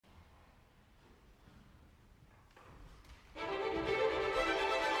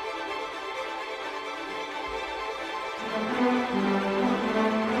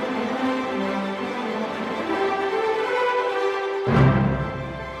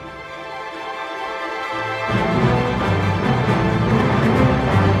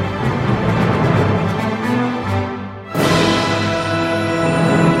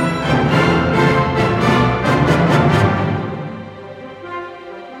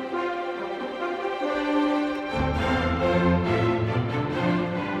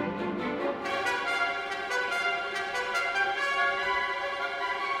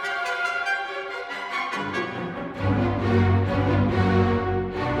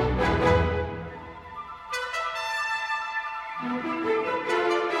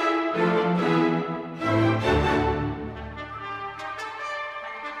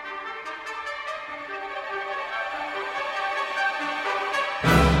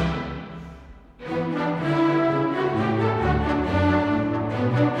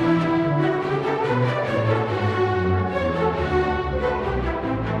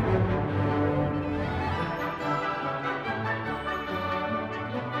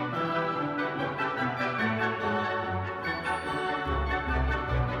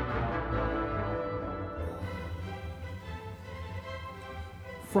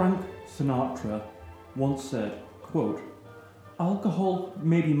Frank Sinatra once said, quote, "Alcohol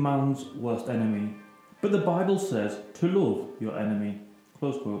may be man's worst enemy, but the Bible says to love your enemy."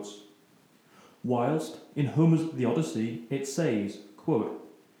 Close quotes. Whilst in Homer's The Odyssey it says, quote,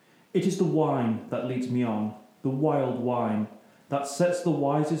 "It is the wine that leads me on, the wild wine, that sets the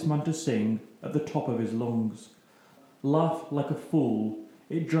wisest man to sing at the top of his lungs. Laugh like a fool,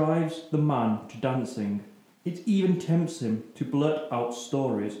 it drives the man to dancing. It even tempts him to blurt out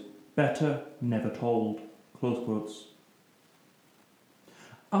stories better never told." Close quotes.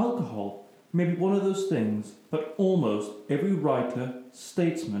 Alcohol may be one of those things that almost every writer,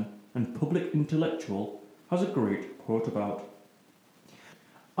 statesman, and public intellectual has a great quote about.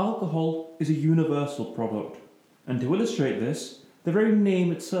 Alcohol is a universal product, and to illustrate this, the very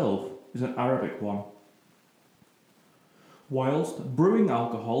name itself is an Arabic one. Whilst brewing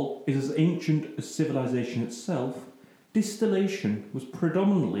alcohol is as ancient as civilization itself, distillation was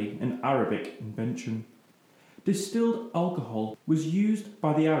predominantly an Arabic invention. Distilled alcohol was used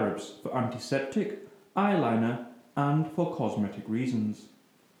by the Arabs for antiseptic, eyeliner, and for cosmetic reasons.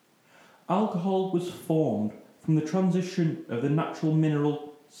 Alcohol was formed from the transition of the natural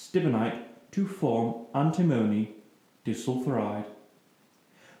mineral stibnite to form antimony disulfuride.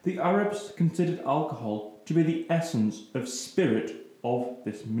 The Arabs considered alcohol to be the essence of spirit of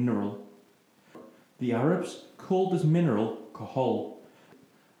this mineral. The Arabs called this mineral kahol,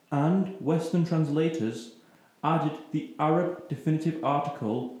 and Western translators added the Arab definitive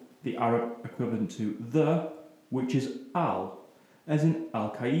article, the Arab equivalent to the, which is al, as in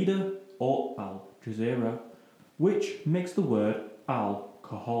Al-Qaeda or Al Jazeera, which makes the word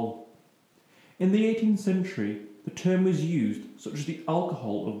alcohol. In the 18th century, the term was used, such as the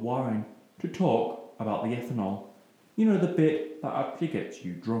alcohol of wine, to talk about the ethanol. You know, the bit that actually gets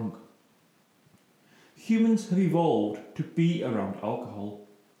you drunk. Humans have evolved to be around alcohol.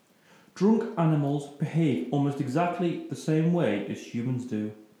 Drunk animals behave almost exactly the same way as humans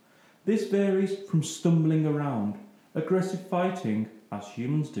do. This varies from stumbling around, aggressive fighting, as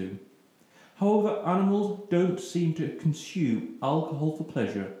humans do. However, animals don't seem to consume alcohol for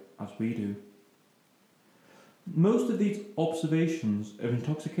pleasure as we do. Most of these observations of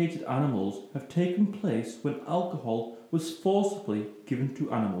intoxicated animals have taken place when alcohol was forcibly given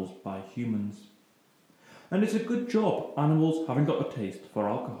to animals by humans. And it's a good job animals haven't got a taste for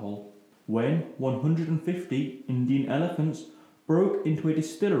alcohol. When 150 Indian elephants broke into a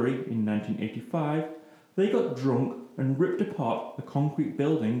distillery in 1985, they got drunk and ripped apart the concrete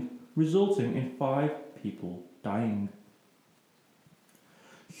building, resulting in 5 people dying.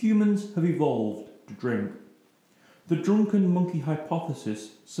 Humans have evolved to drink. The drunken monkey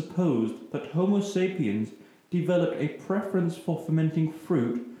hypothesis supposed that Homo sapiens developed a preference for fermenting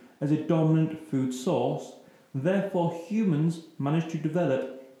fruit as a dominant food source, therefore humans managed to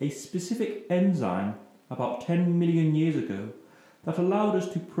develop a specific enzyme about 10 million years ago that allowed us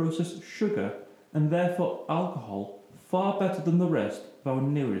to process sugar and therefore alcohol far better than the rest of our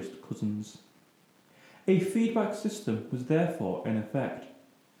nearest cousins. A feedback system was therefore in effect.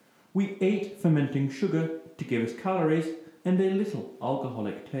 We ate fermenting sugar to give us calories and a little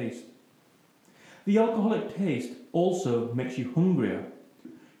alcoholic taste. The alcoholic taste also makes you hungrier,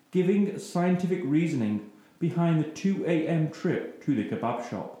 giving scientific reasoning behind the 2 a.m. trip to the kebab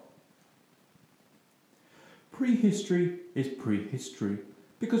shop. Prehistory is prehistory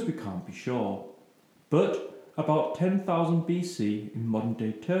because we can't be sure. But about 10,000 BC in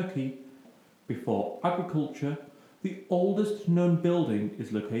modern-day Turkey, before agriculture, the oldest known building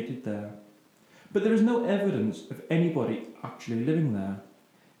is located there. But there is no evidence of anybody actually living there.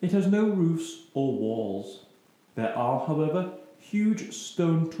 It has no roofs or walls. There are, however, huge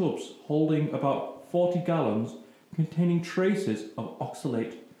stone tubs holding about 40 gallons containing traces of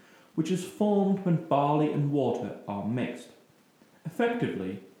oxalate, which is formed when barley and water are mixed.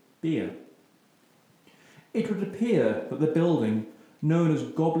 Effectively, beer. It would appear that the building, known as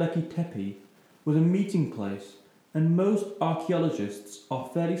Göbekli Tepe, was a meeting place, and most archaeologists are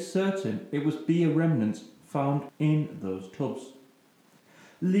fairly certain it was beer remnants found in those tubs,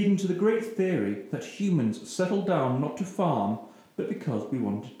 leading to the great theory that humans settled down not to farm, but because we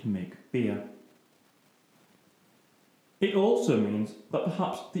wanted to make beer. It also means that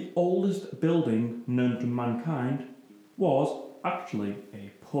perhaps the oldest building known to mankind was actually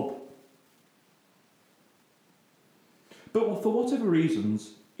a pub. But for whatever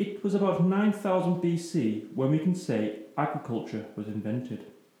reasons, it was about 9000 BC when we can say agriculture was invented.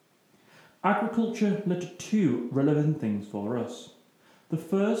 Agriculture led to 2 relevant things for us. The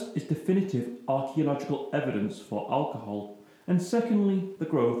first is definitive archaeological evidence for alcohol, and secondly, the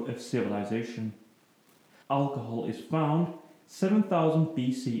growth of civilization. Alcohol is found 7000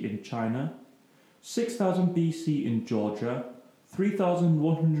 BC in China, 6000 BC in Georgia,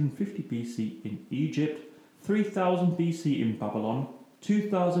 3150 BC in Egypt, 3000 BC in Babylon,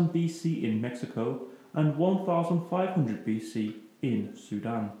 2000 BC in Mexico, and 1500 BC in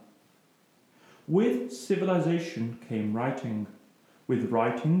Sudan. With civilization came writing. With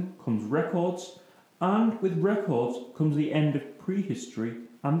writing comes records, and with records comes the end of prehistory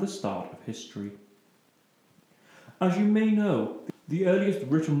and the start of history. As you may know, the earliest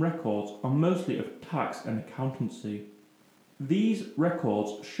written records are mostly of tax and accountancy. These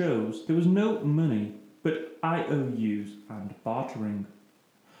records shows there was no money but IOUs and bartering.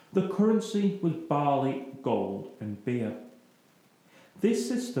 The currency was barley, gold and beer. This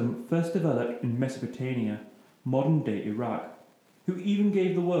system first developed in Mesopotamia, modern-day Iraq, who even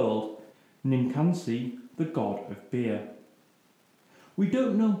gave the world Ninkansi, the god of beer. We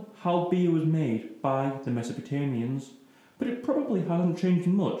don't know how beer was made by the Mesopotamians, but it probably hasn't changed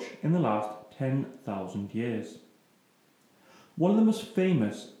much in the last 10,000 years. One of the most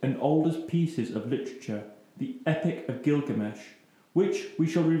famous and oldest pieces of literature, the Epic of Gilgamesh, which we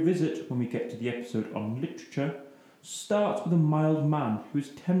shall revisit when we get to the episode on literature, starts with a mild man who is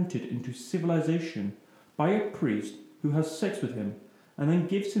tempted into civilization by a priest who has sex with him and then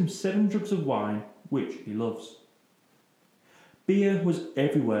gives him 7 jugs of wine which he loves. Beer was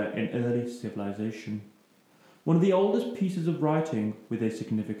everywhere in early civilization. One of the oldest pieces of writing with a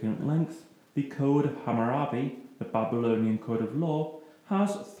significant length, the Code of Hammurabi, the Babylonian code of law,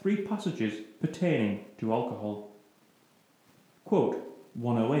 has 3 passages pertaining to alcohol. Quote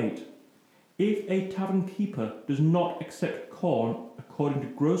 108. If a tavern keeper does not accept corn according to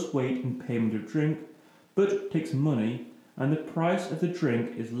gross weight in payment of drink, but takes money, and the price of the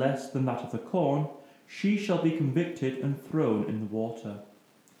drink is less than that of the corn, she shall be convicted and thrown in the water.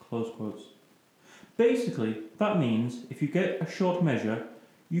 Close quotes. Basically, that means if you get a short measure,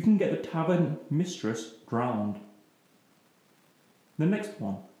 you can get the tavern mistress drowned. The next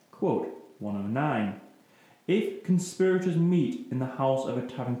one, quote 109. If conspirators meet in the house of a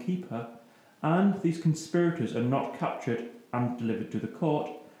tavern keeper, and these conspirators are not captured and delivered to the court,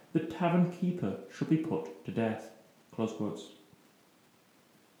 the tavern keeper shall be put to death. Close quotes.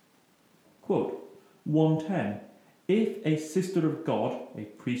 Quote 110. If a sister of God, a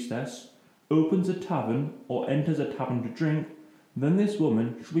priestess, opens a tavern or enters a tavern to drink, then this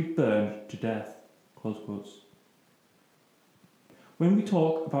woman shall be burned to death. Close quotes. When we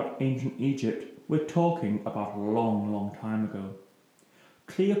talk about ancient Egypt, we're talking about a long, long time ago.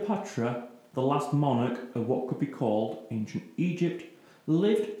 Cleopatra, the last monarch of what could be called ancient Egypt,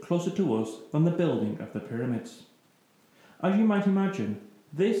 lived closer to us than the building of the pyramids. As you might imagine,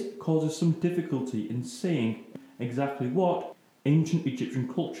 this causes some difficulty in saying exactly what ancient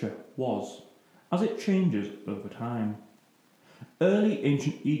Egyptian culture was, as it changes over time. Early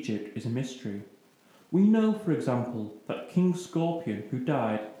ancient Egypt is a mystery. We know, for example, that King Scorpion, who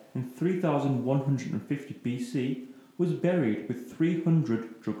died in 3150 BC, was buried with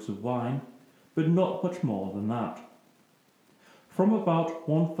 300 jugs of wine, but not much more than that. From about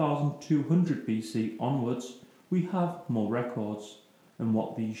 1200 BC onwards, we have more records, and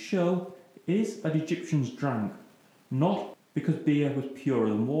what these show is that Egyptians drank, not because beer was purer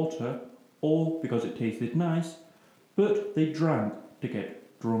than water, or because it tasted nice, but they drank to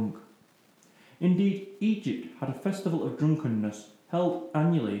get drunk. Indeed, Egypt had a festival of drunkenness held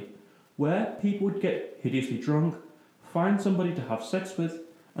annually, where people would get hideously drunk, find somebody to have sex with,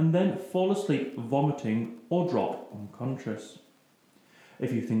 and then fall asleep vomiting or drop unconscious.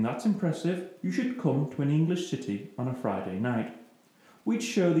 If you think that's impressive, you should come to an English city on a Friday night. We'd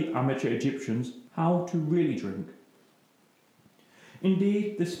show the amateur Egyptians how to really drink.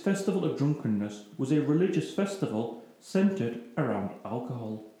 Indeed, this festival of drunkenness was a religious festival centred around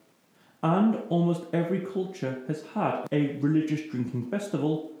alcohol. And almost every culture has had a religious drinking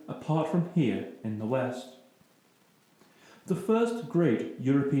festival apart from here in the West. The first great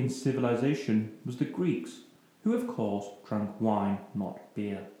European civilization was the Greeks, who of course drank wine, not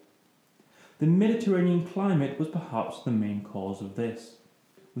beer. The Mediterranean climate was perhaps the main cause of this,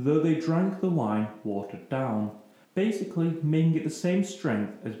 though they drank the wine watered down, basically making it the same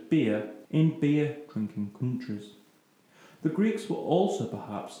strength as beer in beer drinking countries. The Greeks were also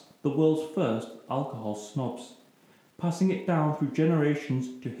perhaps the world's first alcohol snobs, passing it down through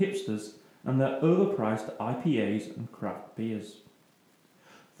generations to hipsters and their overpriced IPAs and craft beers.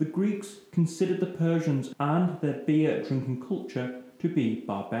 The Greeks considered the Persians and their beer drinking culture to be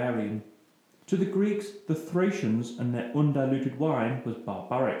barbarian. To the Greeks, the Thracians and their undiluted wine was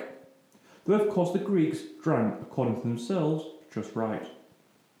barbaric, though of course the Greeks drank, according to themselves, just right.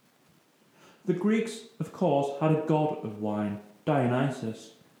 The Greeks, of course, had a god of wine,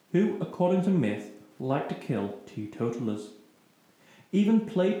 Dionysus, who, according to myth, liked to kill teetotalers. Even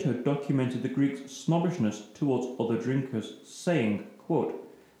Plato documented the Greeks' snobbishness towards other drinkers, saying, quote,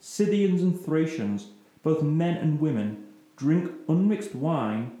 Scythians and Thracians, both men and women, drink unmixed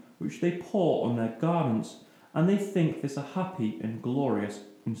wine, which they pour on their garments, and they think this a happy and glorious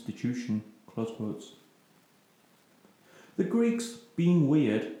institution. Close quotes. The Greeks, being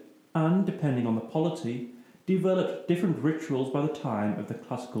weird, and depending on the polity, developed different rituals by the time of the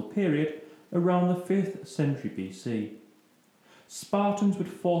classical period around the 5th century BC. Spartans would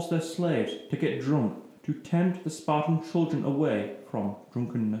force their slaves to get drunk to tempt the Spartan children away from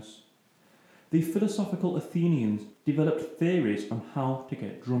drunkenness. The philosophical Athenians developed theories on how to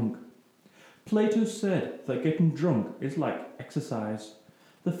get drunk. Plato said that getting drunk is like exercise.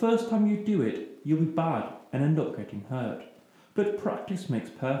 The first time you do it, you'll be bad and end up getting hurt. But practice makes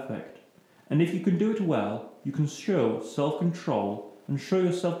perfect. And if you can do it well, you can show self-control and show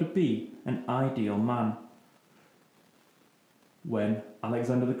yourself to be an ideal man. When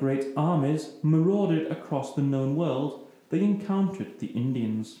Alexander the Great's armies marauded across the known world, they encountered the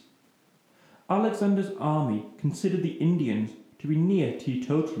Indians. Alexander's army considered the Indians to be near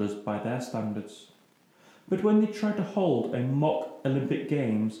teetotalers by their standards. But when they tried to hold a mock Olympic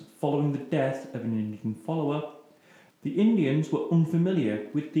Games following the death of an Indian follower, the Indians were unfamiliar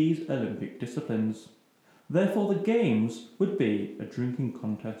with these Olympic disciplines. Therefore the Games would be a drinking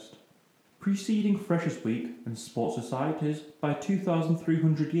contest. Preceding Freshers' Week and sports societies by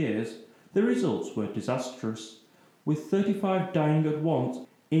 2,300 years, the results were disastrous, with 35 dying at once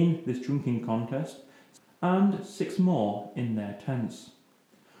in this drinking contest and 6 more in their tents.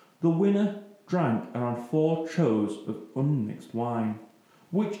 The winner drank around 4 chos of unmixed wine,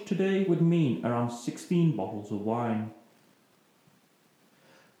 which today would mean around 16 bottles of wine.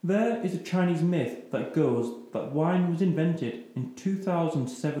 There is a Chinese myth that goes that wine was invented in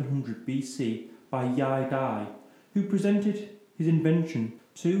 2700 BC by Yai Dai, who presented his invention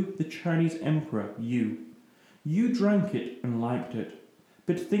to the Chinese Emperor Yu. Yu drank it and liked it,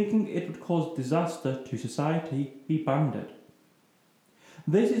 but thinking it would cause disaster to society, he banned it.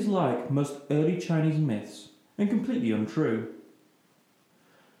 This is like most early Chinese myths, and completely untrue.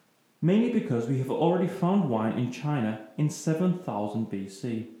 Mainly because we have already found wine in China in 7000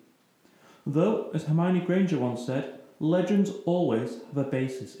 BC. Though, as Hermione Granger once said, legends always have a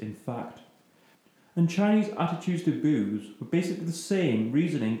basis in fact. And Chinese attitudes to booze were basically the same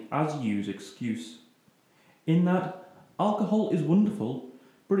reasoning as Yu's excuse. In that, alcohol is wonderful,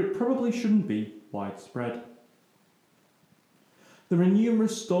 but it probably shouldn't be widespread. There are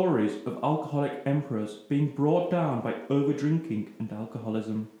numerous stories of alcoholic emperors being brought down by overdrinking and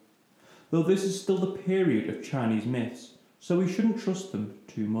alcoholism, though this is still the period of Chinese myths, so we shouldn't trust them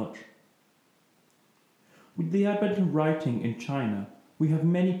too much. With the advent of writing in China, we have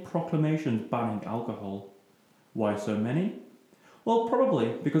many proclamations banning alcohol. Why so many? Well,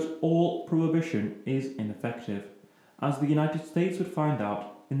 probably because all prohibition is ineffective, as the United States would find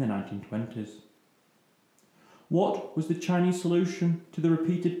out in the 1920s. What was the Chinese solution to the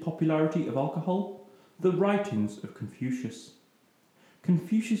repeated popularity of alcohol? The writings of Confucius.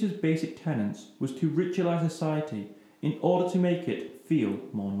 Confucius's basic tenets was to ritualize society in order to make it feel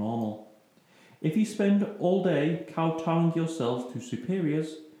more normal. If you spend all day kowtowing yourselves to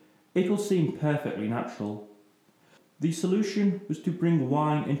superiors, it will seem perfectly natural. The solution was to bring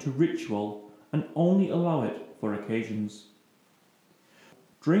wine into ritual and only allow it for occasions.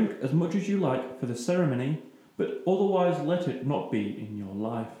 Drink as much as you like for the ceremony, but otherwise let it not be in your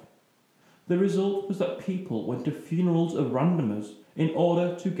life. The result was that people went to funerals of randomers in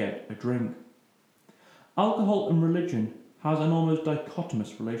order to get a drink. Alcohol and religion has an almost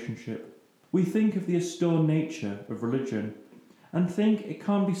dichotomous relationship. We think of the austere nature of religion and think it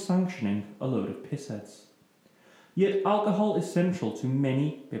can't be sanctioning a load of pissheads. Yet alcohol is central to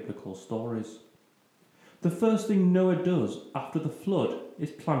many biblical stories. The first thing Noah does after the flood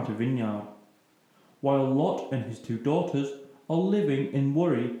is plant a vineyard, while Lot and his 2 daughters are living in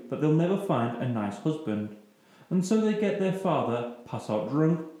worry that they'll never find a nice husband, and so they get their father, pass out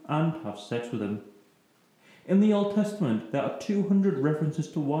drunk, and have sex with him. In the Old Testament, there are 200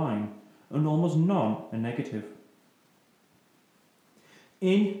 references to wine, and almost none are negative.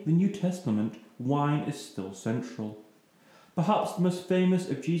 In the New Testament, wine is still central. Perhaps the most famous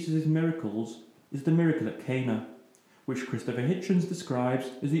of Jesus' miracles is the miracle at Cana, which Christopher Hitchens describes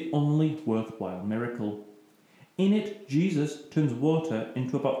as the only worthwhile miracle. In it, Jesus turns water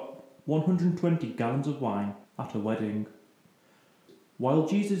into about 120 gallons of wine at a wedding, while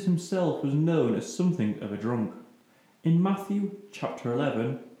Jesus himself was known as something of a drunk. In Matthew chapter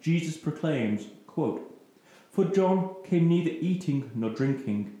 11, Jesus proclaims, quote, "For John came neither eating nor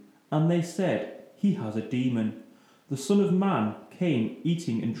drinking, and they said, 'He has a demon.' The Son of Man came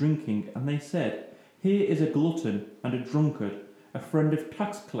eating and drinking, and they said, 'Here is a glutton and a drunkard, a friend of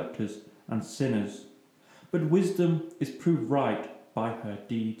tax collectors and sinners.' But wisdom is proved right by her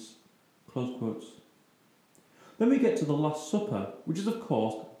deeds." Close quotes. Then we get to the Last Supper, which is of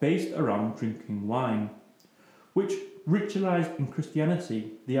course based around drinking wine, which ritualized in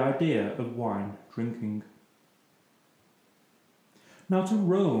Christianity the idea of wine drinking. Now to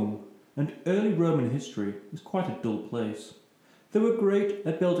Rome, and early Roman history was quite a dull place. They were great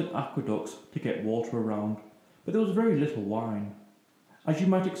at building aqueducts to get water around, but there was very little wine, as you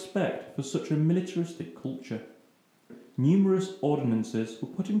might expect for such a militaristic culture. Numerous ordinances were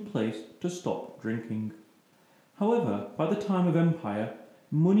put in place to stop drinking. However, by the time of empire,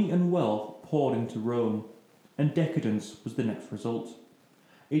 money and wealth poured into Rome, and decadence was the next result.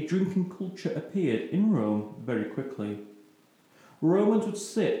 A drinking culture appeared in Rome very quickly. Romans would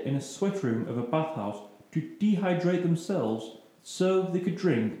sit in a sweat room of a bathhouse to dehydrate themselves so they could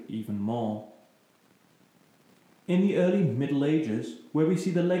drink even more. In the early Middle Ages, where we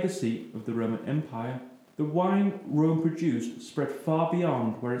see the legacy of the Roman Empire, the wine Rome produced spread far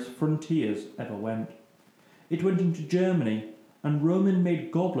beyond where its frontiers ever went. It went into Germany, and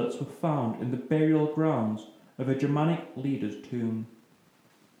Roman-made goblets were found in the burial grounds of a Germanic leader's tomb.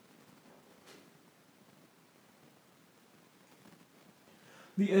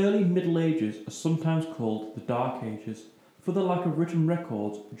 The early Middle Ages are sometimes called the Dark Ages for the lack of written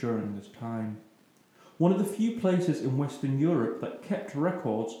records during this time. One of the few places in Western Europe that kept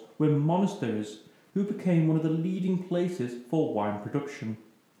records were monasteries, who became one of the leading places for wine production.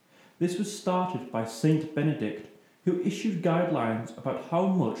 This was started by Saint Benedict, who issued guidelines about how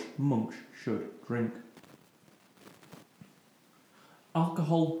much monks should drink.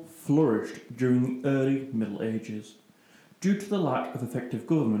 Alcohol flourished during the early Middle Ages due to the lack of effective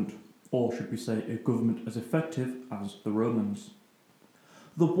government, or should we say a government as effective as the Romans.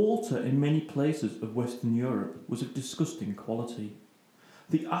 The water in many places of Western Europe was of disgusting quality.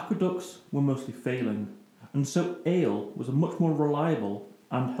 The aqueducts were mostly failing, and so ale was a much more reliable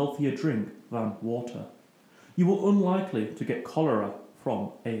and healthier drink than water. You were unlikely to get cholera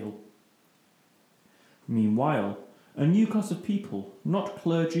from ale. Meanwhile, a new class of people, not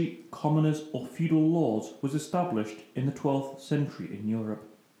clergy, commoners or feudal lords, was established in the 12th century in Europe.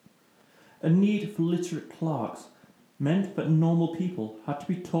 A need for literate clerks meant that normal people had to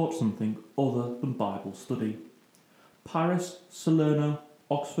be taught something other than Bible study. Paris, Salerno,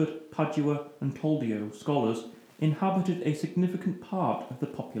 Oxford, Padua and Toledo scholars inhabited a significant part of the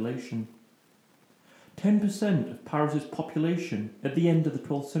population. 10% of Paris's population at the end of the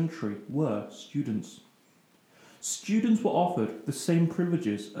 12th century were students. Students were offered the same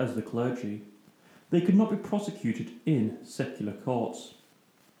privileges as the clergy. They could not be prosecuted in secular courts.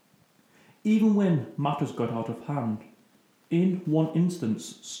 Even when matters got out of hand, in one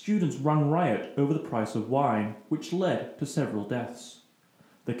instance, students ran riot over the price of wine, which led to several deaths.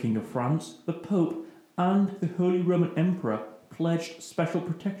 The King of France, the Pope, and the Holy Roman Emperor pledged special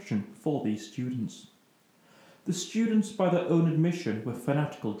protection for these students. The students, by their own admission, were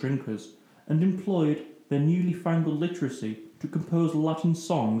fanatical drinkers and employed their newly fangled literacy to compose Latin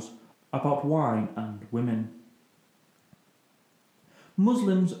songs about wine and women.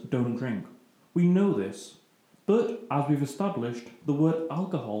 Muslims don't drink. We know this. But, as we've established, the word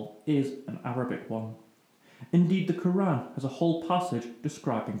alcohol is an Arabic one. Indeed, the Quran has a whole passage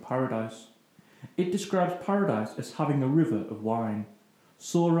describing paradise. It describes paradise as having a river of wine.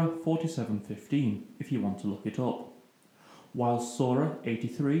 Surah 47:15, if you want to look it up. While Surah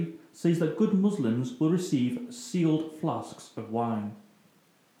 83 says that good Muslims will receive sealed flasks of wine.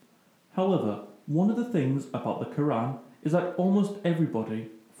 However, one of the things about the Quran is that almost everybody,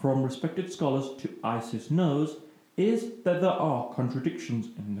 from respected scholars to ISIS, knows is that there are contradictions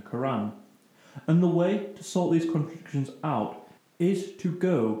in the Quran. And the way to sort these contradictions out is to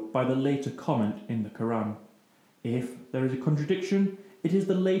go by the later comment in the Quran. If there is a contradiction, it is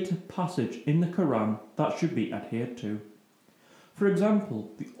the later passage in the Quran that should be adhered to. For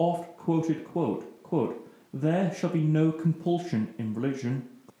example, the oft-quoted quote, "There shall be no compulsion in religion,"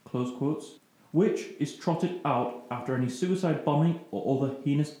 close quotes, which is trotted out after any suicide bombing or other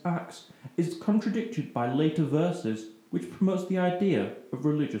heinous acts, is contradicted by later verses which promotes the idea of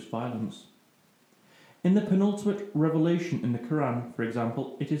religious violence. In the penultimate revelation in the Quran, for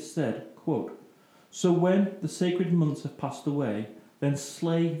example, it is said, quote, "So when the sacred months have passed away, then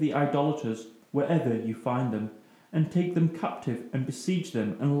slay the idolaters wherever you find them, and take them captive and besiege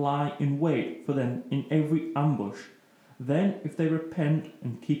them and lie in wait for them in every ambush. Then, if they repent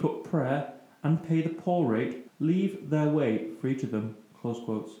and keep up prayer and pay the poor rate, leave their way free to them. Close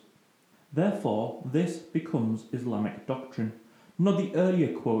quotes. Therefore, this becomes Islamic doctrine, not the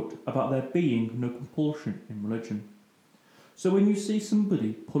earlier quote about there being no compulsion in religion. So when you see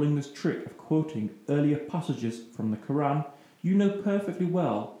somebody pulling this trick of quoting earlier passages from the Quran, you know perfectly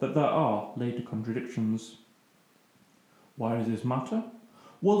well that there are later contradictions. Why does this matter?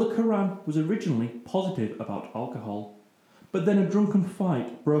 Well, the Quran was originally positive about alcohol, but then a drunken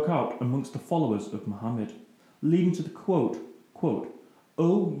fight broke out amongst the followers of Muhammad, leading to the quote,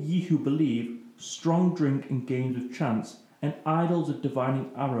 "O ye who believe, strong drink and games of chance, and idols of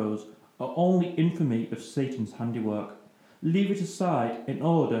divining arrows are only infamy of Satan's handiwork. Leave it aside in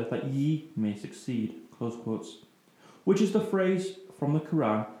order that ye may succeed." Close quotes. Which is the phrase from the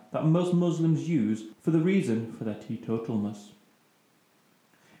Quran that most Muslims use for the reason for their teetotalness.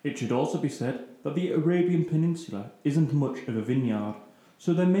 It should also be said that the Arabian Peninsula isn't much of a vineyard,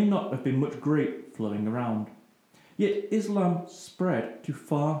 so there may not have been much grape flowing around. Yet Islam spread to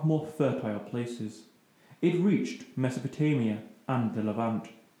far more fertile places. It reached Mesopotamia and the Levant.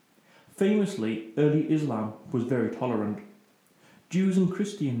 Famously, early Islam was very tolerant. Jews and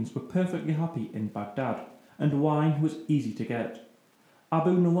Christians were perfectly happy in Baghdad, and wine was easy to get.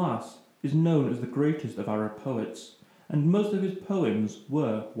 Abu Nuwas is known as the greatest of Arab poets, and most of his poems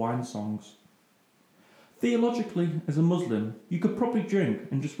were wine songs. Theologically, as a Muslim, you could probably drink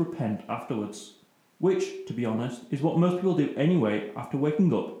and just repent afterwards, which, to be honest, is what most people do anyway after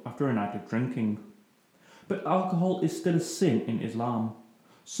waking up after a night of drinking. But alcohol is still a sin in Islam,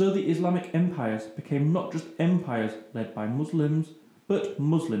 so the Islamic empires became not just empires led by Muslims, but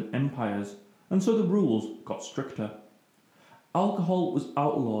Muslim empires, and so the rules got stricter. Alcohol was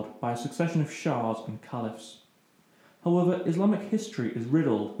outlawed by a succession of shahs and caliphs. However, Islamic history is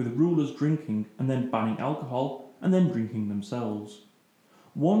riddled with rulers drinking and then banning alcohol and then drinking themselves.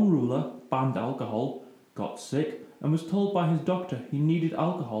 One ruler banned alcohol, got sick, and was told by his doctor he needed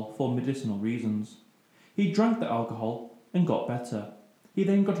alcohol for medicinal reasons. He drank the alcohol and got better. He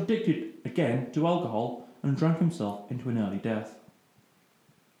then got addicted again to alcohol and drank himself into an early death.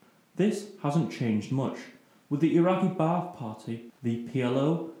 This hasn't changed much, with the Iraqi Ba'ath Party, the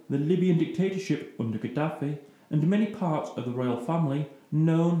PLO, the Libyan dictatorship under Gaddafi, and many parts of the royal family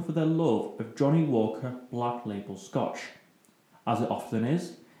known for their love of Johnny Walker Black Label Scotch. As it often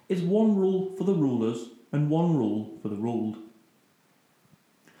is one rule for the rulers and one rule for the ruled.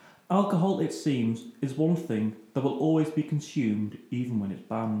 Alcohol, it seems, is one thing that will always be consumed even when it's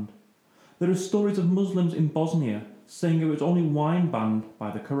banned. There are stories of Muslims in Bosnia saying it was only wine banned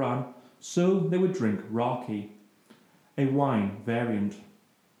by the Quran, so they would drink raki, a wine variant.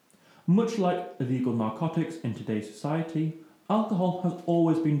 Much like illegal narcotics in today's society, alcohol has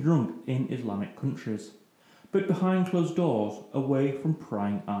always been drunk in Islamic countries, but behind closed doors, away from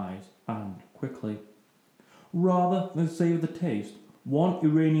prying eyes, and quickly. Rather than savour the taste, one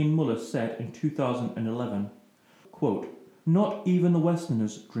Iranian mullah said in 2011, quote, "Not even the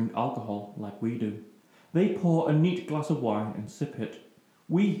Westerners drink alcohol like we do. They pour a neat glass of wine and sip it.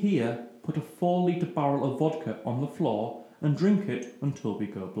 We here put a 4-litre barrel of vodka on the floor and drink it until we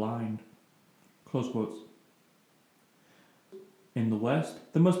go blind." Close quotes. In the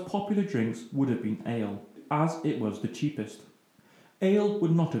West, the most popular drinks would have been ale, as it was the cheapest. Ale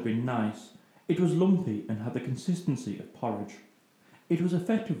would not have been nice. It was lumpy and had the consistency of porridge. It was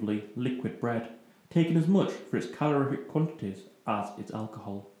effectively liquid bread, taken as much for its calorific quantities as its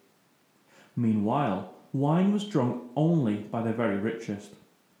alcohol. Meanwhile, wine was drunk only by the very richest.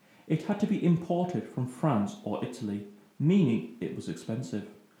 It had to be imported from France or Italy, meaning it was expensive,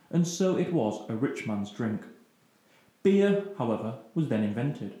 and so it was a rich man's drink. Beer, however, was then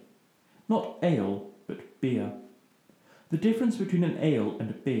invented. Not ale, but beer. The difference between an ale and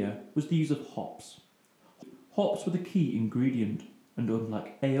a beer was the use of hops. Hops were the key ingredient, and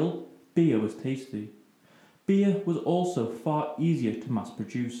unlike ale, beer was tasty. Beer was also far easier to mass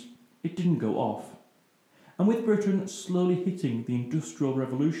produce. It didn't go off. And with Britain slowly hitting the Industrial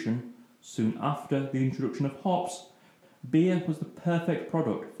Revolution, soon after the introduction of hops, beer was the perfect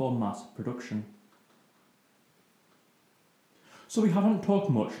product for mass production. So we haven't talked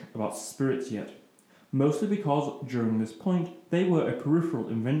much about spirits yet, mostly because during this point they were a peripheral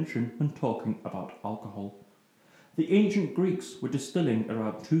invention when talking about alcohol. The ancient Greeks were distilling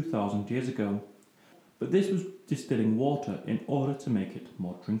around 2,000 years ago, but this was distilling water in order to make it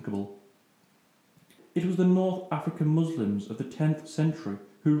more drinkable. It was the North African Muslims of the 10th century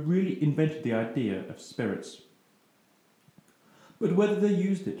who really invented the idea of spirits. But whether they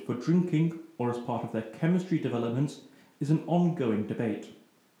used it for drinking or as part of their chemistry developments is an ongoing debate.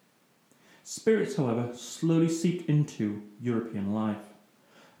 Spirits, however, slowly seeped into European life,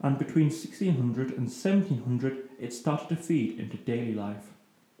 and between 1600 and 1700 it started to feed into daily life.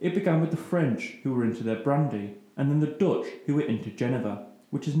 It began with the French, who were into their brandy, and then the Dutch, who were into Geneva,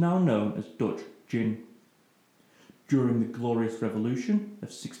 which is now known as Dutch gin. During the Glorious Revolution of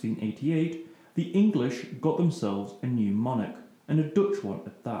 1688, the English got themselves a new monarch, and a Dutch one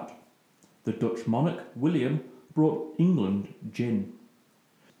at that. The Dutch monarch, William, brought England gin.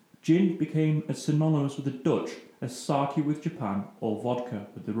 Gin became as synonymous with the Dutch as sake with Japan or vodka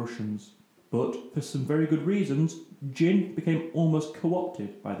with the Russians. But, for some very good reasons, gin became almost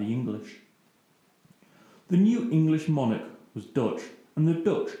co-opted by the English. The new English monarch was Dutch, and the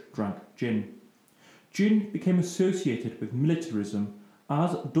Dutch drank gin. Gin became associated with militarism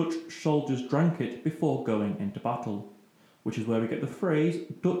as Dutch soldiers drank it before going into battle, which is where we get the phrase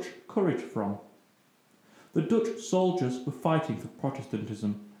Dutch courage from. The Dutch soldiers were fighting for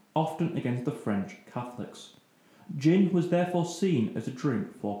Protestantism, often against the French Catholics. Gin was therefore seen as a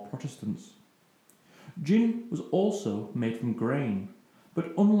drink for Protestants. Gin was also made from grain,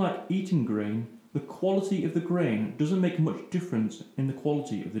 but unlike eating grain, the quality of the grain doesn't make much difference in the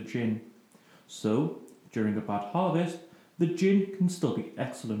quality of the gin. So, during a bad harvest, the gin can still be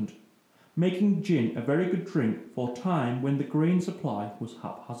excellent, making gin a very good drink for a time when the grain supply was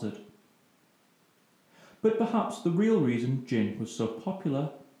haphazard. But perhaps the real reason gin was so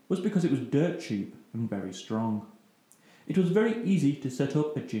popular was because it was dirt cheap and very strong. It was very easy to set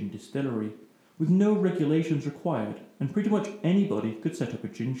up a gin distillery, with no regulations required, and pretty much anybody could set up a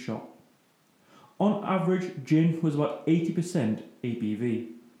gin shop. On average, gin was about 80%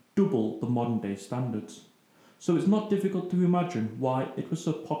 ABV, double the modern day standards, so it's not difficult to imagine why it was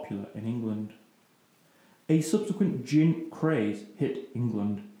so popular in England. A subsequent gin craze hit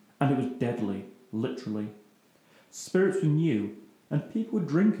England, and it was deadly, literally. Spirits were new, and people would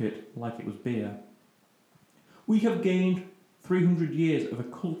drink it like it was beer. We have gained 300 years of a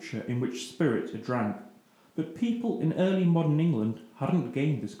culture in which spirits are drank, but people in early modern England hadn't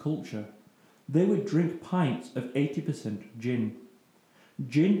gained this culture. They would drink pints of 80% gin.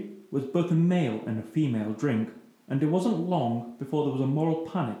 Gin was both a male and a female drink, and it wasn't long before there was a moral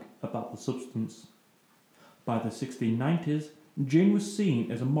panic about the substance. By the 1690s, gin was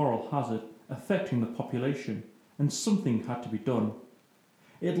seen as a moral hazard affecting the population, and something had to be done.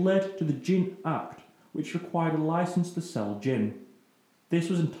 It led to the Gin Act, which required a license to sell gin. This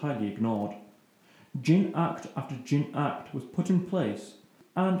was entirely ignored. Gin Act after Gin Act was put in place,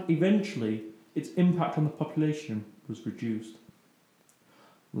 and eventually its impact on the population was reduced.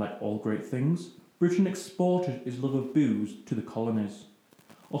 Like all great things, Britain exported its love of booze to the colonies.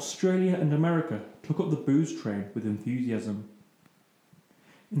 Australia and America took up the booze train with enthusiasm.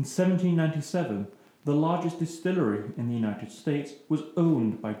 In 1797, the largest distillery in the United States was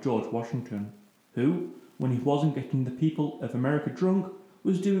owned by George Washington, who, when he wasn't getting the people of America drunk,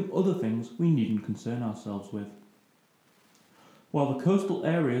 was doing other things we needn't concern ourselves with. While the coastal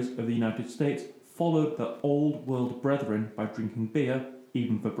areas of the United States followed their old world brethren by drinking beer,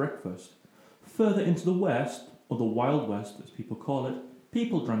 even for breakfast, further into the West, or the Wild West as people call it,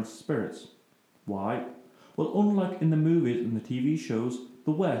 people drank spirits. Why? Well, unlike in the movies and the TV shows,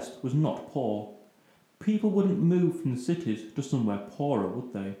 the West was not poor. People wouldn't move from the cities to somewhere poorer,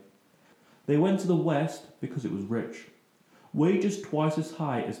 would they? They went to the West because it was rich. Wages twice as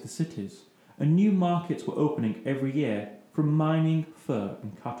high as the cities, and new markets were opening every year from mining, fur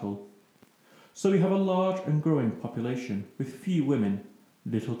and cattle. So we have a large and growing population with few women,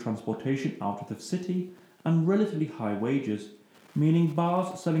 little transportation out of the city, and relatively high wages, meaning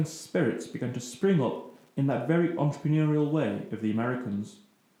bars selling spirits began to spring up in that very entrepreneurial way of the Americans.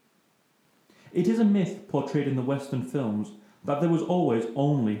 It is a myth portrayed in the Western films that there was always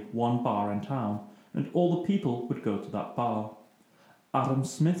only one bar in town, and all the people would go to that bar. Adam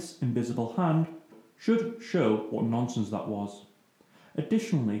Smith's invisible hand should show what nonsense that was.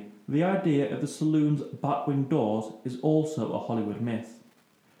 Additionally, the idea of the saloon's batwing doors is also a Hollywood myth.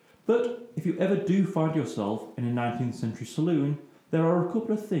 But if you ever do find yourself in a 19th century saloon, there are a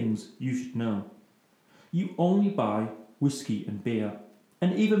couple of things you should know. You only buy whiskey and beer,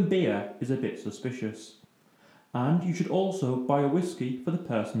 and even beer is a bit suspicious. And you should also buy a whiskey for the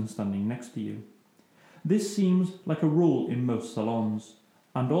person standing next to you. This seems like a rule in most salons,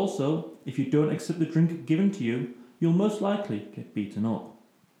 and also, if you don't accept the drink given to you, you'll most likely get beaten up.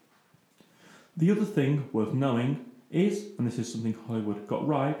 The other thing worth knowing is, and this is something Hollywood got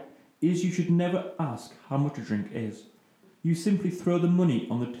right, is you should never ask how much a drink is. You simply throw the money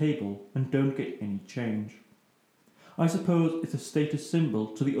on the table and don't get any change. I suppose it's a status symbol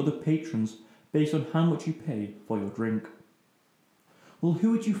to the other patrons based on how much you pay for your drink. Well,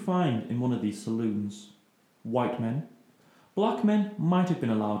 who would you find in one of these saloons? White men. Black men might have been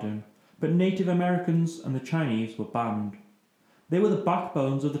allowed in, but Native Americans and the Chinese were banned. They were the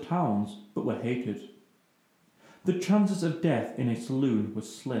backbones of the towns, but were hated. The chances of death in a saloon were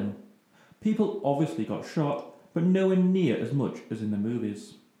slim. People obviously got shot, but nowhere near as much as in the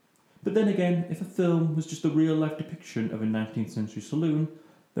movies. But then again, if a film was just a real-life depiction of a 19th century saloon,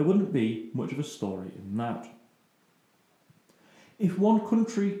 there wouldn't be much of a story in that. If one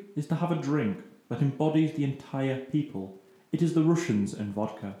country is to have a drink that embodies the entire people, it is the Russians and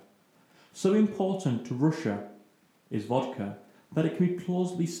vodka. So important to Russia is vodka that it can be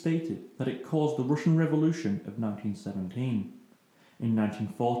plausibly stated that it caused the Russian Revolution of 1917. In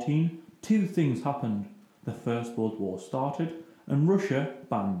 1914, two things happened. The First World War started, and Russia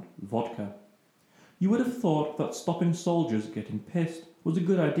banned vodka. You would have thought that stopping soldiers getting pissed was a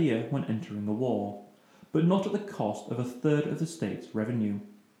good idea when entering a war, but not at the cost of a third of the state's revenue.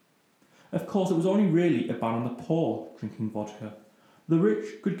 Of course, it was only really a ban on the poor drinking vodka. The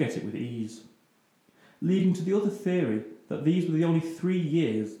rich could get it with ease. Leading to the other theory that these were the only 3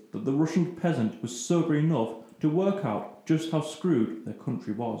 years that the Russian peasant was sober enough to work out just how screwed their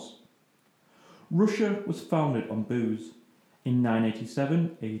country was. Russia was founded on booze. In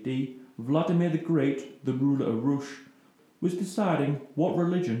 987 AD, Vladimir the Great, the ruler of Rus', was deciding what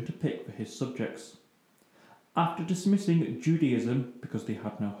religion to pick for his subjects. After dismissing Judaism because they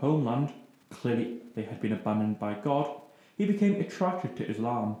had no homeland, clearly they had been abandoned by God, he became attracted to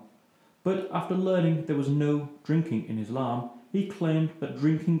Islam. But after learning there was no drinking in Islam, he claimed that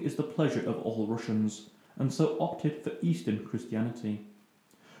drinking is the pleasure of all Russians, and so opted for Eastern Christianity.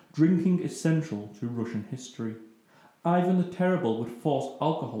 Drinking is central to Russian history. Ivan the Terrible would force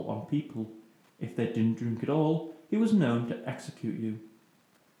alcohol on people. If they didn't drink at all, he was known to execute you.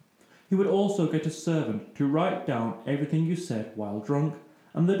 He would also get a servant to write down everything you said while drunk,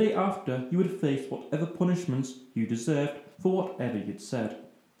 and the day after you would face whatever punishments you deserved for whatever you'd said.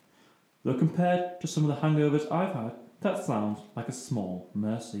 Though compared to some of the hangovers I've had, that sounds like a small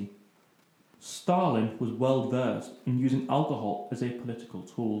mercy. Stalin was well versed in using alcohol as a political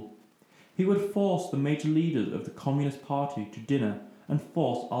tool. He would force the major leaders of the Communist Party to dinner and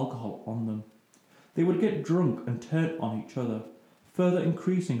force alcohol on them. They would get drunk and turn on each other, further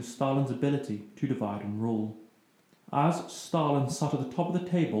increasing Stalin's ability to divide and rule. As Stalin sat at the top of the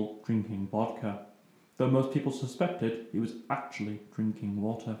table drinking vodka, though most people suspected he was actually drinking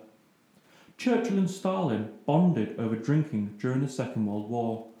water. Churchill and Stalin bonded over drinking during the Second World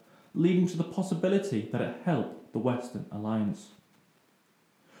War, leading to the possibility that it helped the Western Alliance.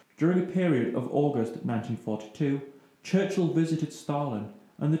 During a period of August 1942, Churchill visited Stalin,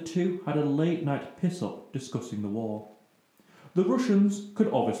 and the two had a late-night piss-up discussing the war. The Russians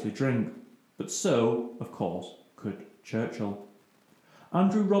could obviously drink, but so, of course, could Churchill.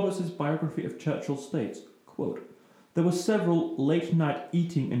 Andrew Roberts' biography of Churchill states, quote, "There were several late-night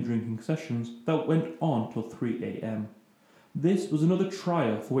eating and drinking sessions that went on till 3 a.m. This was another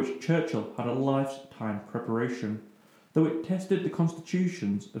trial for which Churchill had a lifetime preparation, though it tested the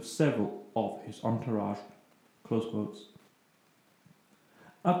constitutions of several of his entourage." Close quotes.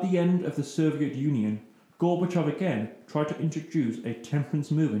 At the end of the Soviet Union, Gorbachev again tried to introduce a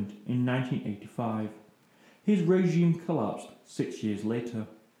temperance movement in 1985. His regime collapsed 6 years later.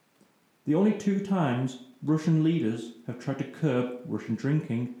 The only 2 times Russian leaders have tried to curb Russian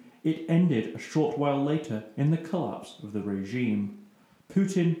drinking, it ended a short while later in the collapse of the regime.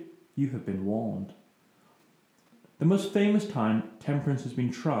 Putin, you have been warned. The most famous time temperance has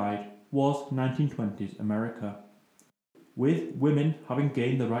been tried was 1920s America. With women having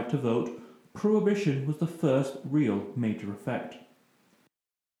gained the right to vote, prohibition was the first real major effect.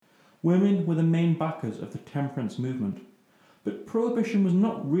 Women were the main backers of the temperance movement, but prohibition was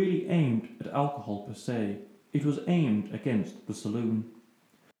not really aimed at alcohol per se, it was aimed against the saloon.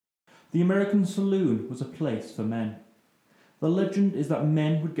 The American saloon was a place for men. The legend is that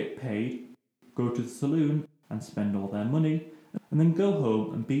men would get paid, go to the saloon and spend all their money, and then go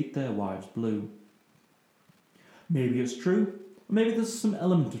home and beat their wives blue. Maybe it's true, or maybe there's some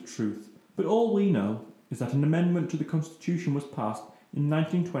element of truth, but all we know is that an amendment to the Constitution was passed in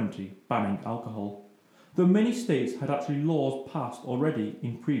 1920 banning alcohol, though many states had actually laws passed already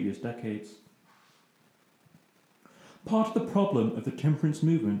in previous decades. Part of the problem of the temperance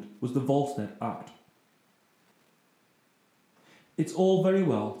movement was the Volstead Act. It's all very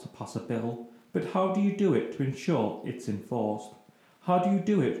well to pass a bill, but how do you do it to ensure it's enforced? How do you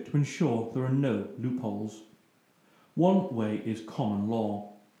do it to ensure there are no loopholes? One way is common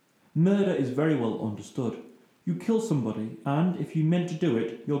law. Murder is very well understood. You kill somebody, and if you meant to do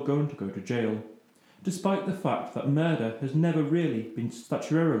it, you're going to go to jail. despite the fact that murder has never really been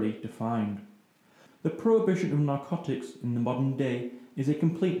statutorily defined. The prohibition of narcotics in the modern day is a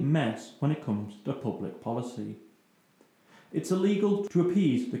complete mess when it comes to public policy. It's illegal to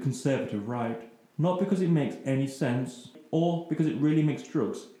appease the conservative right, not because it makes any sense or because it really makes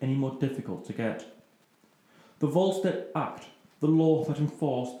drugs any more difficult to get. The Volstead Act, the law that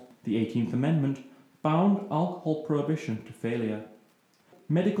enforced the 18th Amendment, bound alcohol prohibition to failure.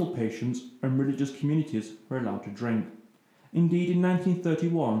 Medical patients and religious communities were allowed to drink. Indeed, in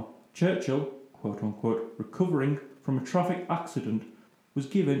 1931, Churchill, quote-unquote, recovering from a traffic accident, was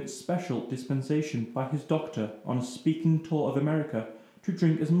given special dispensation by his doctor on a speaking tour of America to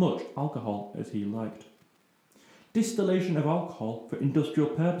drink as much alcohol as he liked. Distillation of alcohol for industrial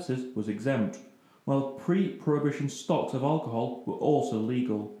purposes was exempt, while pre-prohibition stocks of alcohol were also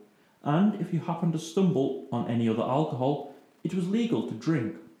legal, and if you happened to stumble on any other alcohol, it was legal to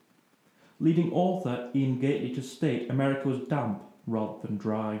drink. Leading author Ian Gately to state America was damp rather than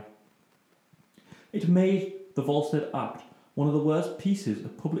dry. It made the Volstead Act one of the worst pieces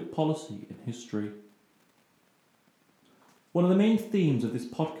of public policy in history. One of the main themes of this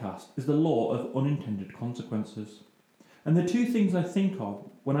podcast is the law of unintended consequences. And the two things I think of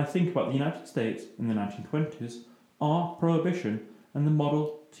when I think about the United States in the 1920s are Prohibition and the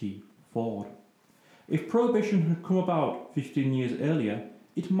Model T Ford. If Prohibition had come about 15 years earlier,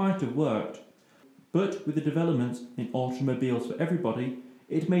 it might have worked. But with the developments in automobiles for everybody,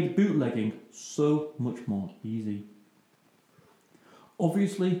 it made bootlegging so much more easy.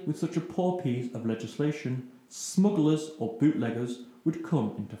 Obviously, with such a poor piece of legislation, smugglers or bootleggers would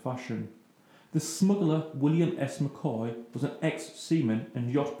come into fashion. The smuggler William S. McCoy was an ex-seaman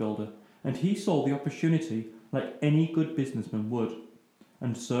and yacht builder, and he saw the opportunity like any good businessman would.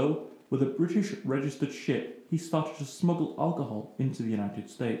 And so, with a British registered ship, he started to smuggle alcohol into the United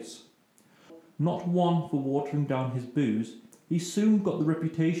States. Not one for watering down his booze, he soon got the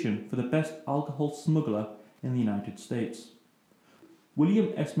reputation for the best alcohol smuggler in the United States.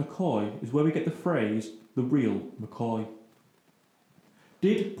 William S. McCoy is where we get the phrase, the real McCoy.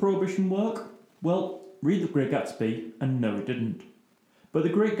 Did Prohibition work? Well, read The Great Gatsby and no it didn't. But The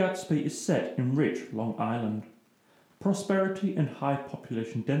Great Gatsby is set in rich Long Island. Prosperity and high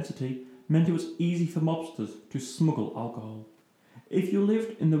population density meant it was easy for mobsters to smuggle alcohol. If you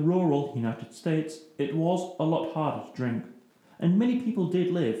lived in the rural United States, it was a lot harder to drink, and many people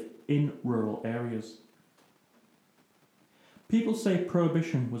did live in rural areas. People say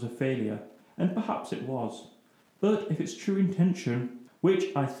Prohibition was a failure, and perhaps it was. But if its true intention,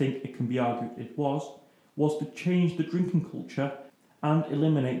 which I think it can be argued it was to change the drinking culture and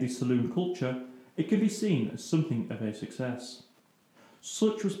eliminate the saloon culture, it can be seen as something of a success.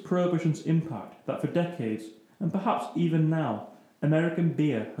 Such was Prohibition's impact that for decades, and perhaps even now, American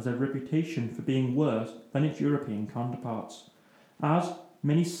beer has a reputation for being worse than its European counterparts, as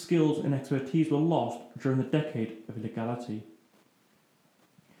many skills and expertise were lost during the decade of illegality.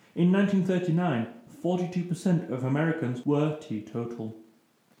 In 1939, 42% of Americans were teetotal.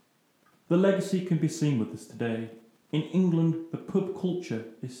 The legacy can be seen with this today. In England, the pub culture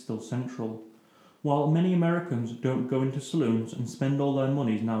is still central, while many Americans don't go into saloons and spend all their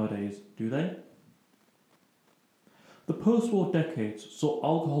monies nowadays, do they? The post-war decades saw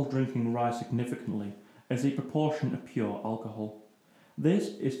alcohol drinking rise significantly as a proportion of pure alcohol.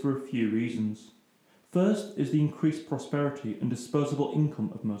 This is for a few reasons. First is the increased prosperity and disposable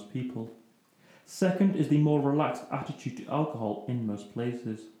income of most people. Second is the more relaxed attitude to alcohol in most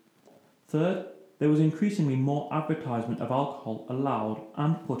places. Third, there was increasingly more advertisement of alcohol allowed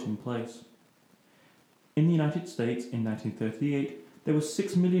and put in place. In the United States in 1938, there was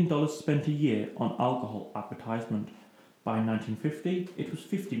 $6 million spent a year on alcohol advertisement. By 1950, it was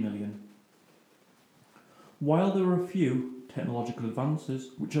 $50 million. While there were a few technological advances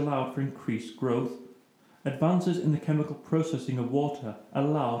which allowed for increased growth, advances in the chemical processing of water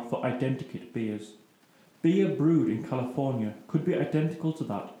allowed for identikit beers. Beer brewed in California could be identical to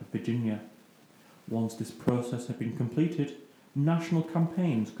that of Virginia. Once this process had been completed, national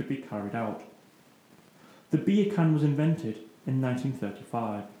campaigns could be carried out. The beer can was invented in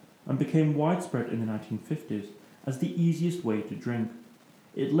 1935 and became widespread in the 1950s as the easiest way to drink.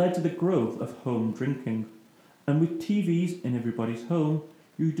 It led to the growth of home drinking, and with TVs in everybody's home,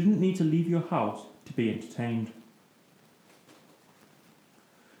 you didn't need to leave your house to be entertained.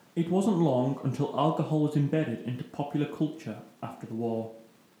 It wasn't long until alcohol was embedded into popular culture after the war.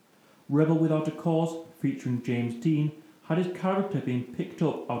 Rebel Without a Cause, featuring James Dean, had his character being picked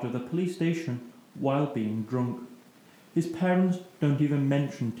up out of the police station while being drunk. His parents don't even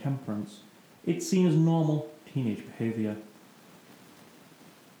mention temperance. It's seen as normal teenage behaviour.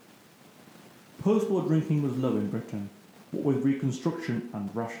 Post-war drinking was low in Britain, what with Reconstruction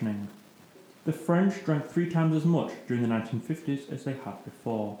and rationing. The French drank 3 times as much during the 1950s as they had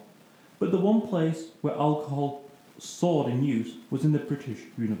before, but the one place where alcohol soared in use was in the British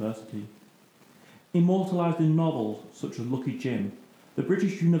University. Immortalised in novels such as Lucky Jim, the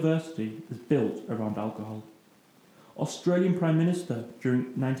British University is built around alcohol. Australian Prime Minister during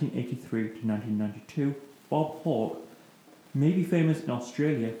 1983 to 1992, Bob Hawke, may be famous in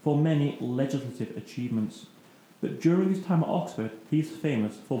Australia for many legislative achievements, but during his time at Oxford he is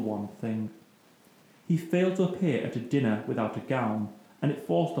famous for one thing. He failed to appear at a dinner without a gown, and it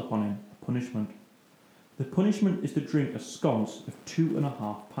forced upon him a punishment. The punishment is to drink a sconce of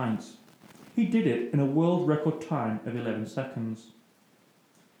 2.5 pints. He did it in a world record time of 11 seconds.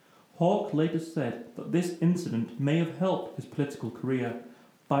 Hawke later said that this incident may have helped his political career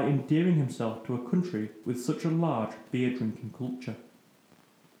by endearing himself to a country with such a large beer-drinking culture.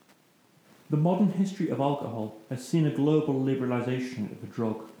 The modern history of alcohol has seen a global liberalisation of the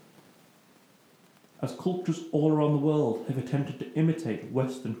drug, as cultures all around the world have attempted to imitate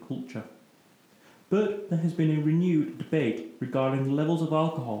Western culture. But there has been a renewed debate regarding the levels of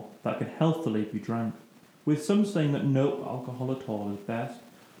alcohol that can healthily be drank, with some saying that no alcohol at all is best,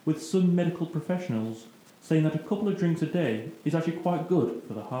 with some medical professionals saying that a couple of drinks a day is actually quite good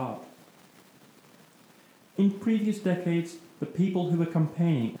for the heart. In previous decades, the people who were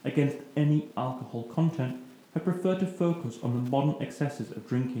campaigning against any alcohol content have preferred to focus on the modern excesses of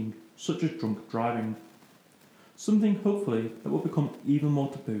drinking, such as drunk driving, something hopefully that will become even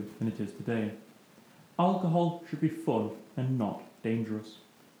more taboo than it is today. Alcohol should be fun and not dangerous.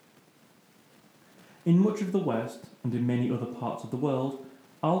 In much of the West, and in many other parts of the world,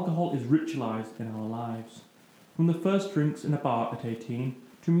 alcohol is ritualised in our lives. From the first drinks in a bar at 18,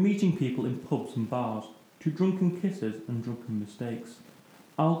 to meeting people in pubs and bars, to drunken kisses and drunken mistakes.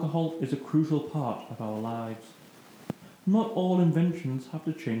 Alcohol is a crucial part of our lives. Not all inventions have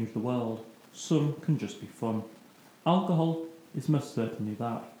to change the world. Some can just be fun. Alcohol is most certainly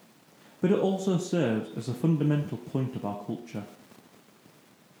that. But it also serves as a fundamental point of our culture.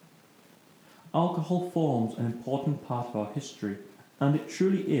 Alcohol forms an important part of our history, and it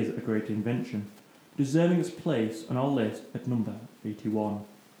truly is a great invention, deserving its place on our list at number 81.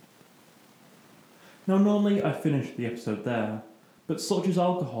 Now normally I finish the episode there, but such is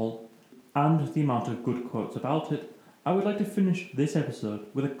alcohol and the amount of good quotes about it, I would like to finish this episode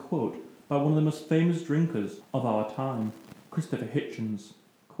with a quote by one of the most famous drinkers of our time, Christopher Hitchens.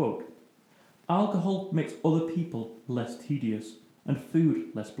 Quote, "Alcohol makes other people less tedious and food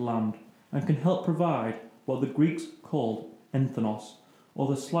less bland, and can help provide what the Greeks called enthenos, or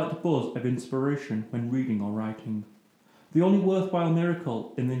the slight buzz of inspiration when reading or writing. The only worthwhile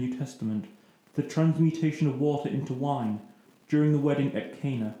miracle in the New Testament, the transmutation of water into wine during the wedding at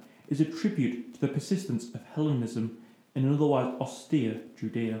Cana, is a tribute to the persistence of Hellenism in an otherwise austere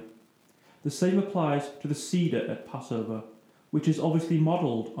Judea. The same applies to the Seder at Passover, which is obviously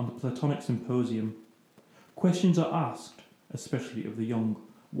modelled on the Platonic Symposium. Questions are asked, especially of the young,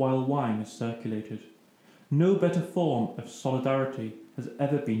 while wine is circulated. No better form of solidarity has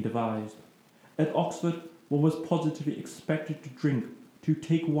ever been devised. At Oxford, one was positively expected to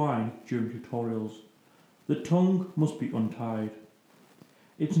take wine during tutorials. The tongue must be untied.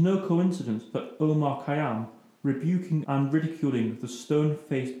 It's no coincidence that Omar Khayyam, rebuking and ridiculing the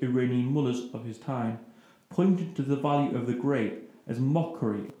stone-faced Iranian mullahs of his time, pointed to the value of the grape as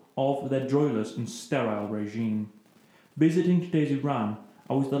mockery of their joyless and sterile regime. Visiting today's Iran,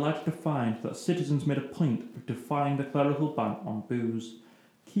 I was delighted to find that citizens made a point of defying the clerical ban on booze,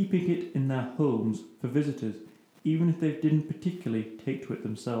 keeping it in their homes for visitors, even if they didn't particularly take to it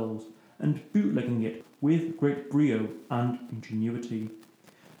themselves, and bootlegging it with great brio and ingenuity.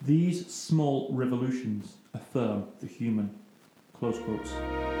 These small revolutions affirm the human." Close quotes.